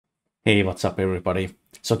Hey, what's up everybody?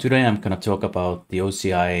 So today I'm going to talk about the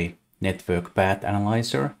OCI Network Path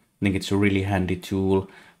Analyzer. I think it's a really handy tool.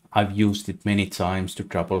 I've used it many times to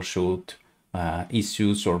troubleshoot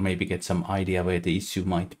issues or maybe get some idea where the issue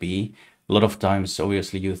might be. A lot of times,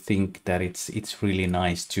 obviously, you think that it's really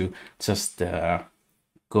nice to just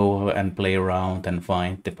go and play around and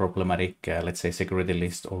find the problematic, let's say, security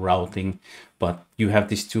list or routing. But you have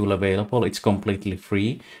this tool available. It's completely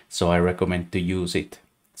free, so I recommend to use it.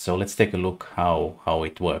 So let's take a look how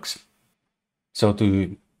it works. So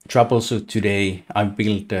to troubleshoot today, I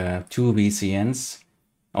built two VCNs.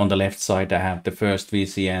 On the left side, I have the first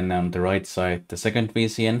VCN, and on the right side, the second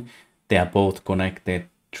VCN. They are both connected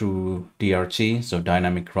through DRG, so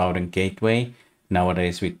Dynamic Routing Gateway.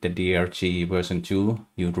 Nowadays, with the DRG version 2,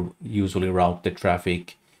 you usually route the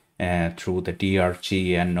traffic through the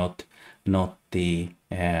DRG and not the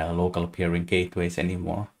local peering gateways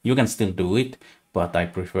anymore. You can still do it, but I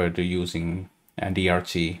prefer to using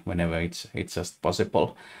DRG whenever it's just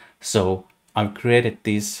possible. So I've created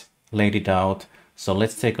this, laid it out. So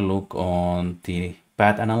let's take a look on the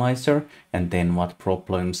Path Analyzer and then what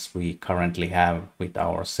problems we currently have with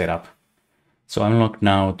our setup. So I'm logged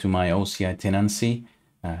now to my OCI tenancy.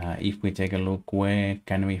 If we take a look, where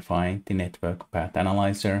can we find the Network Path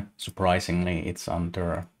Analyzer? Surprisingly, it's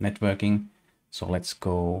under networking. So let's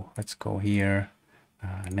go here,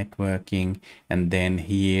 networking, and then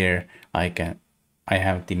here I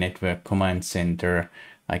have the network command center.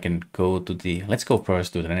 I can go to the, let's go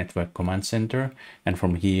first to the network command center, and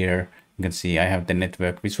from here you can see I have the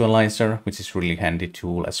network visualizer, which is really handy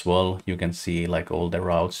tool as well. You can see like all the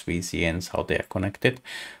routes, VCNs, how they are connected.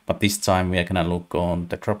 But this time we are gonna look on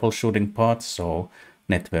the troubleshooting part. So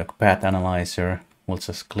network path analyzer, we'll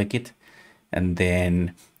just click it, and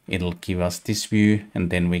then it'll give us this view, and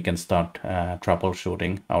then we can start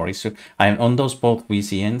troubleshooting our issue. I'm on those both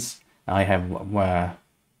VCNs. I have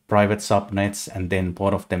private subnets, and then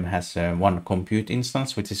both of them has one compute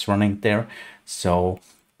instance which is running there. So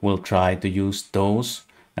we'll try to use those,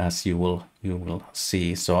 as you will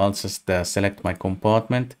see. So I'll just select my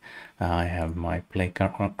compartment. I have my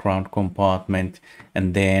playground compartment,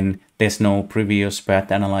 and then there's no previous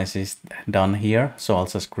path analysis done here. So I'll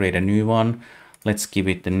just create a new one. Let's give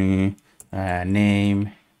it the new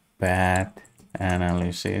name, path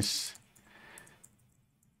analysis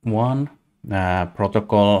 1.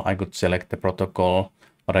 Protocol, I could select the protocol,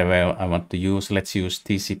 whatever I want to use. Let's use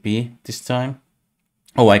TCP this time.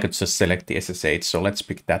 Oh, I could just select the SSH. So let's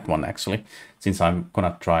pick that one actually, since I'm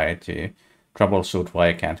gonna try to troubleshoot why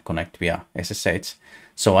I can't connect via SSH.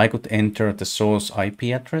 So I could enter the source IP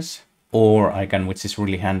address, or I can, which is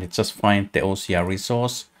really handy, just find the OCI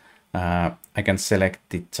resource. I can select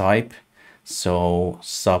the type, so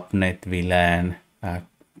subnet VLAN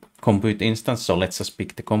compute instance. So let's just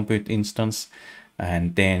pick the compute instance,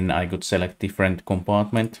 and then I could select different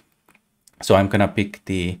compartment. So I'm gonna pick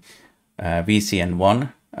the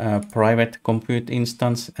VCN1 private compute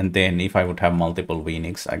instance, and then if I would have multiple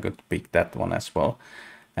VNICs, I could pick that one as well.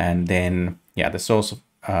 And then yeah, the source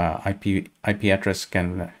IP address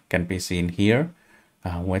can be seen here.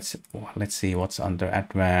 Let's see what's under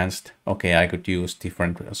advanced. Okay, I could use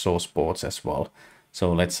different source ports as well.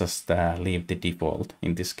 So let's just leave the default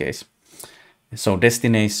in this case. So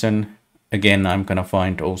destination, again, I'm gonna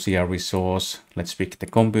find OCI resource. Let's pick the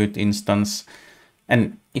compute instance.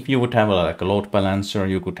 And if you would have like a load balancer,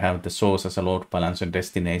 you could have the source as a load balancer,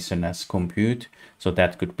 destination as compute. So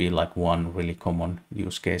that could be like one really common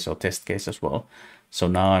use case or test case as well. So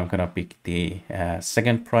now I'm gonna pick the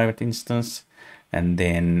second private instance, and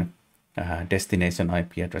then destination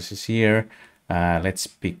IP address is here. Let's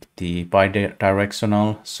pick the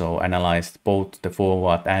bidirectional, so analyze both the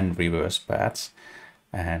forward and reverse paths.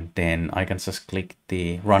 And then I can just click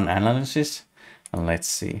the run analysis, and let's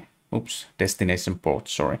see. Oops, destination port,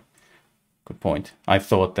 sorry. Good point. I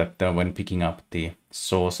thought that when picking up the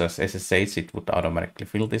source as SSH, it would automatically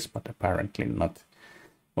fill this, but apparently not.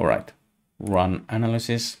 All right, run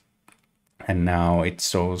analysis. And now it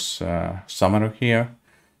shows summary here,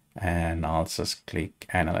 and I'll just click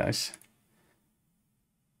analyze.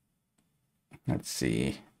 Let's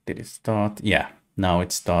see, did it start? Yeah, now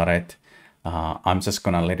it started. I'm just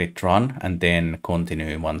gonna let it run and then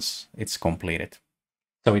continue once it's completed.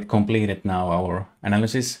 So it completed now our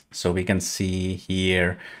analysis. So we can see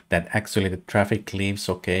here that actually the traffic leaves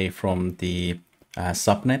okay from the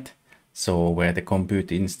subnet. So where the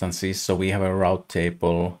compute instance is. So we have a route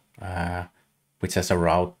table which has a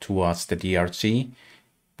route towards the DRG,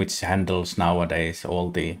 which handles nowadays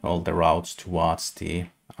all the routes towards the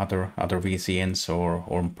other VCNs or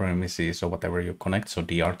on premises or whatever you connect. So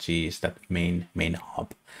DRG is that main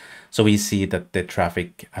hub. So we see that the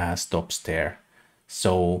traffic stops there.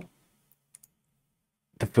 So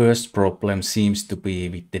the first problem seems to be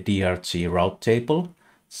with the DRG route table.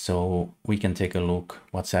 So we can take a look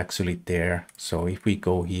what's actually there. So if we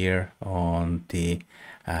go here on the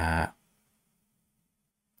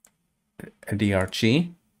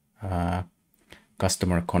DRG,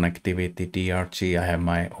 customer connectivity DRG, I have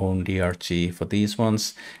my own DRG for these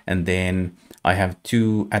ones. And then I have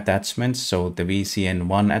two attachments. So the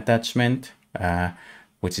VCN1 attachment,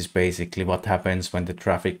 which is basically what happens when the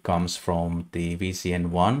traffic comes from the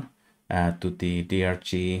VCN1 to the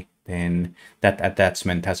DRG. Then that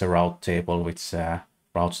attachment has a route table which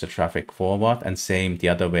routes the traffic forward, and same the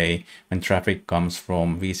other way. When traffic comes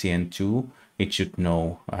from VCN2, it should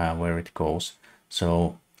know where it goes.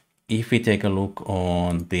 So if we take a look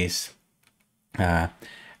on this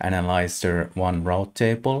Analyzer 1 route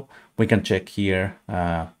table, we can check here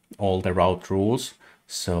all the route rules.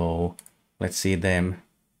 So let's see them.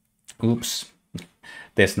 Oops,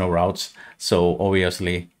 there's no routes. So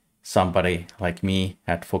obviously somebody like me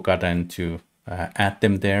had forgotten to add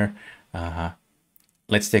them there.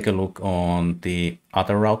 Let's take a look on the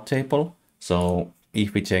other route table. So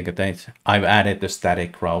if we check that, I've added the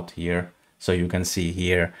static route here. So you can see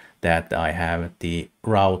here that I have the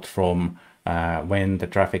route from when the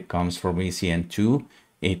traffic comes from VCN2,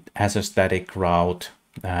 it has a static route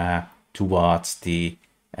towards the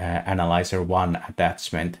Analyzer 1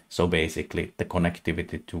 attachment. So basically the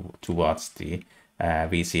connectivity towards the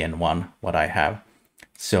VCN1, what I have.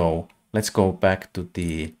 So let's go back to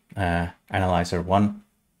the Analyzer 1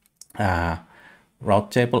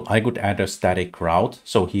 route table. I could add a static route.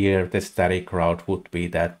 So here the static route would be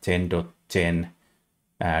that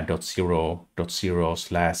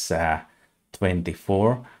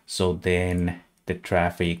 10.10.0.0/24. So then the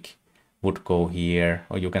traffic would go here,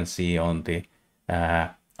 or you can see on the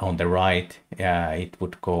right, it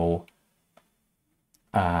would go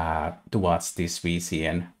towards this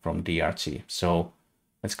VCN from DRG. So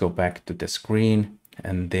let's go back to the screen,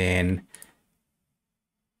 and then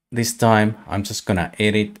this time I'm just gonna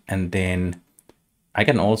edit, and then I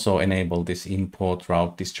can also enable this import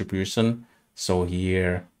route distribution. So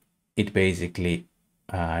here it basically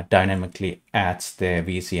dynamically adds the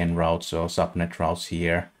VCN routes or subnet routes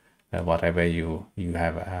here, whatever you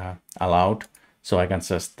have allowed. So I can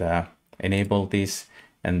just enable this,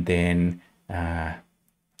 and then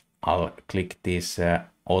I'll click this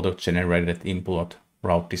auto-generated import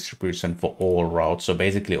route distribution for all routes. So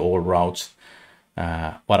basically all routes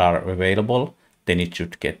what are available, then it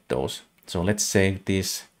should get those. So let's save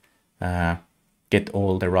this, get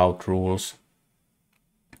all the route rules,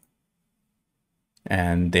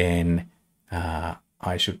 and then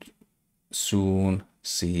I should soon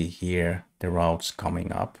see here the routes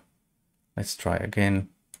coming up. Let's try again.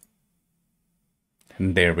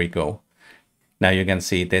 And there we go. Now you can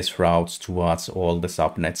see this routes towards all the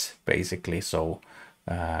subnets basically. So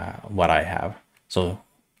what I have. So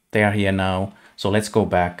they are here now. So let's go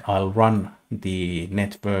back. I'll run the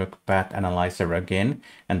network path analyzer again,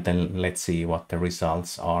 and then let's see what the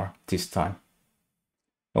results are this time.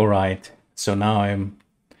 All right. So now I've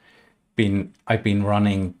been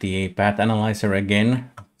running the path analyzer again.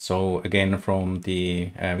 So again, from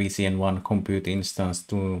the VCN1 compute instance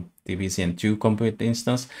to the VCN2 compute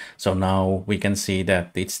instance. So now we can see that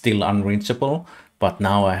it's still unreachable, but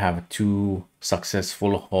now I have 2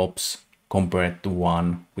 successful hops compared to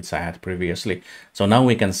 1 which I had previously. So now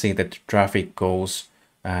we can see that traffic goes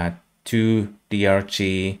to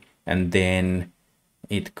DRG, and then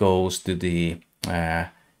it goes to the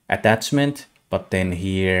attachment, but then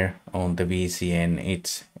here on the VCN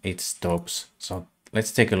it stops. So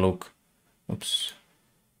let's take a look. Oops,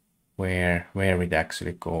 where it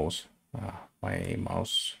actually goes. My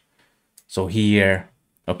mouse. So here,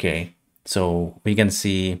 okay. So we can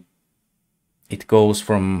see it goes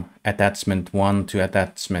from attachment 1 to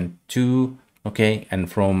attachment 2, okay, and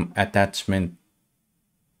from attachment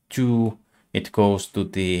 2 it goes to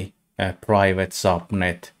the private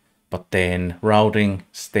subnet, but then routing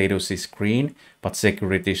status is green, but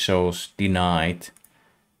security shows denied.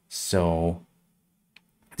 So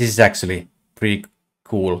this is actually pretty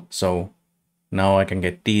cool. So now I can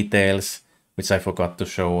get details, which I forgot to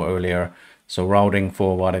show earlier. So routing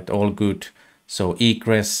forwarded, all good. So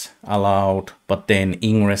egress allowed, but then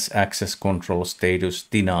ingress access control status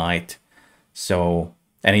denied. So,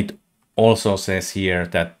 and it also says here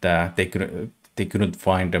that they couldn't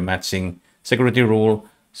find a matching security rule.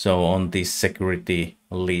 So on this security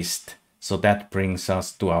list. So that brings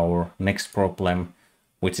us to our next problem,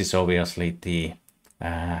 which is obviously the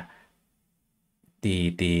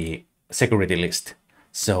security list.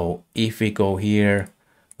 So if we go here,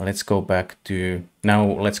 let's go back to, now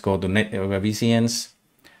let's go to VCNs.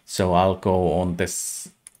 So I'll go on this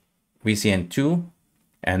VCN2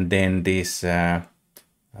 and then this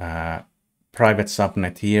private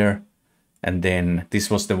subnet here. And then this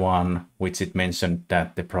was the one which it mentioned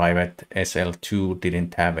that the private SL2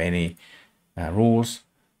 didn't have any rules.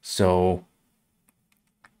 So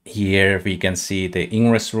here we can see the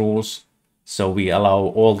ingress rules. So we allow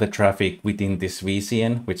all the traffic within this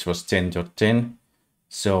VCN, which was 10.10.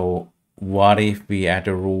 So what if we add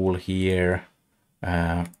a rule here?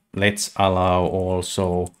 Let's allow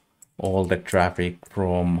also all the traffic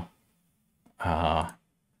from,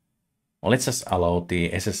 let's just allow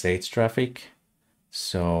the SSH traffic.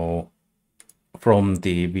 So from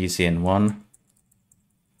the VCN1,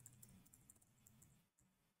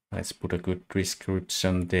 let's put a good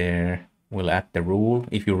description there. We'll add the rule.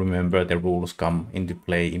 If you remember, the rules come into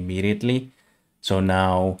play immediately. So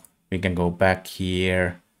now we can go back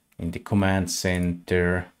here in the command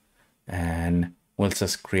center and we'll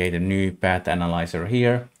just create a new path analyzer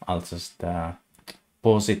here. I'll just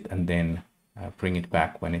pause it and then bring it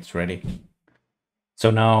back when it's ready.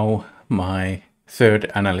 So now my third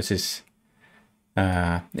analysis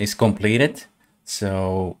is completed.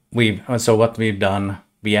 So what we've done,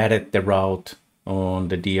 we added the route on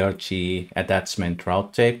the DRG attachment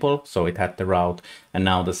route table. So it had the route. And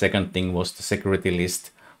now the second thing was the security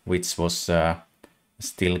list, which was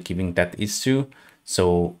still giving that issue.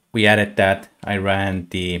 So we added that. I ran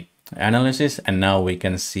the analysis and now we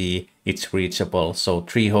can see it's reachable. So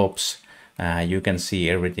 3 hops, you can see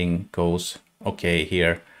everything goes okay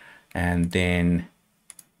here. And then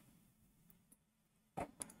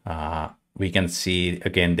we can see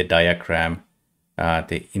again the diagram,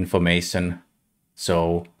 the information.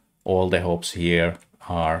 So all the hops here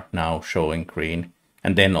are now showing green.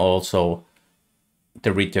 And then also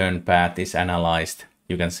the return path is analyzed.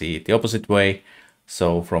 You can see it the opposite way.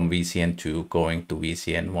 So from VCN2 going to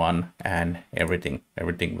VCN1 and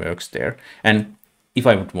everything works there. And if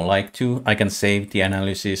I would like to, I can save the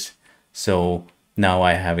analysis. So now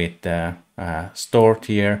I have it stored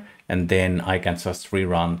here, and then I can just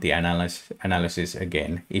rerun the analysis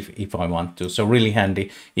again if I want to. So really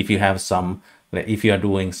handy if you have some, if you are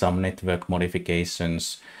doing some network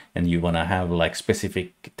modifications and you want to have like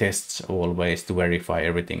specific tests always to verify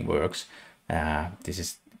everything works. This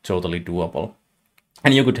is totally doable.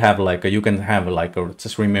 And you could have like you can have like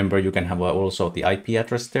just remember you can have also the IP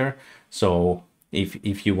address there. So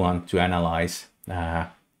if you want to analyze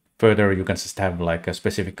further, you can just have like a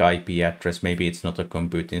specific IP address. Maybe it's not a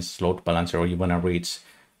computing load balancer, or you want to reach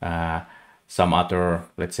some other,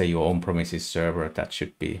 let's say your own premises server. That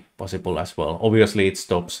should be possible as well. Obviously it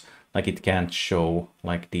stops, like it can't show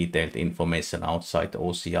like detailed information outside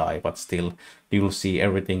OCI, but still you'll see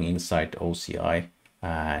everything inside OCI,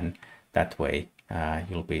 and that way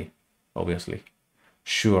you'll be obviously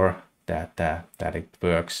sure that that it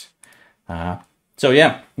works. So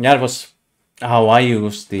yeah, that was how I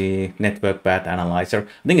use the Network Path Analyzer.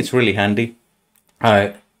 I think it's really handy.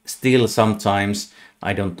 Still sometimes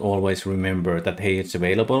I don't always remember that, hey, it's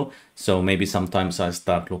available. So maybe sometimes I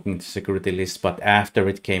start looking at the security list, but after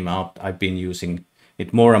it came out, I've been using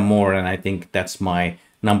it more and more. And I think that's my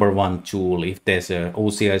 #1 tool. If there's a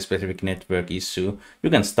OCI specific network issue, you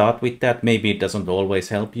can start with that. Maybe it doesn't always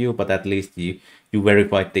help you, but at least you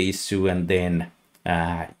verified the issue, and then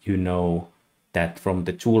you know that from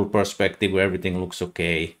the tool perspective everything looks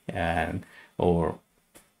okay, and or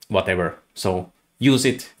whatever. So use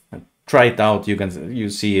it, try it out. You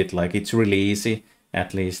see it, like it's really easy.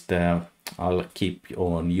 At least I'll keep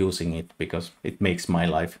on using it because it makes my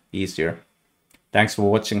life easier. Thanks for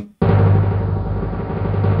watching.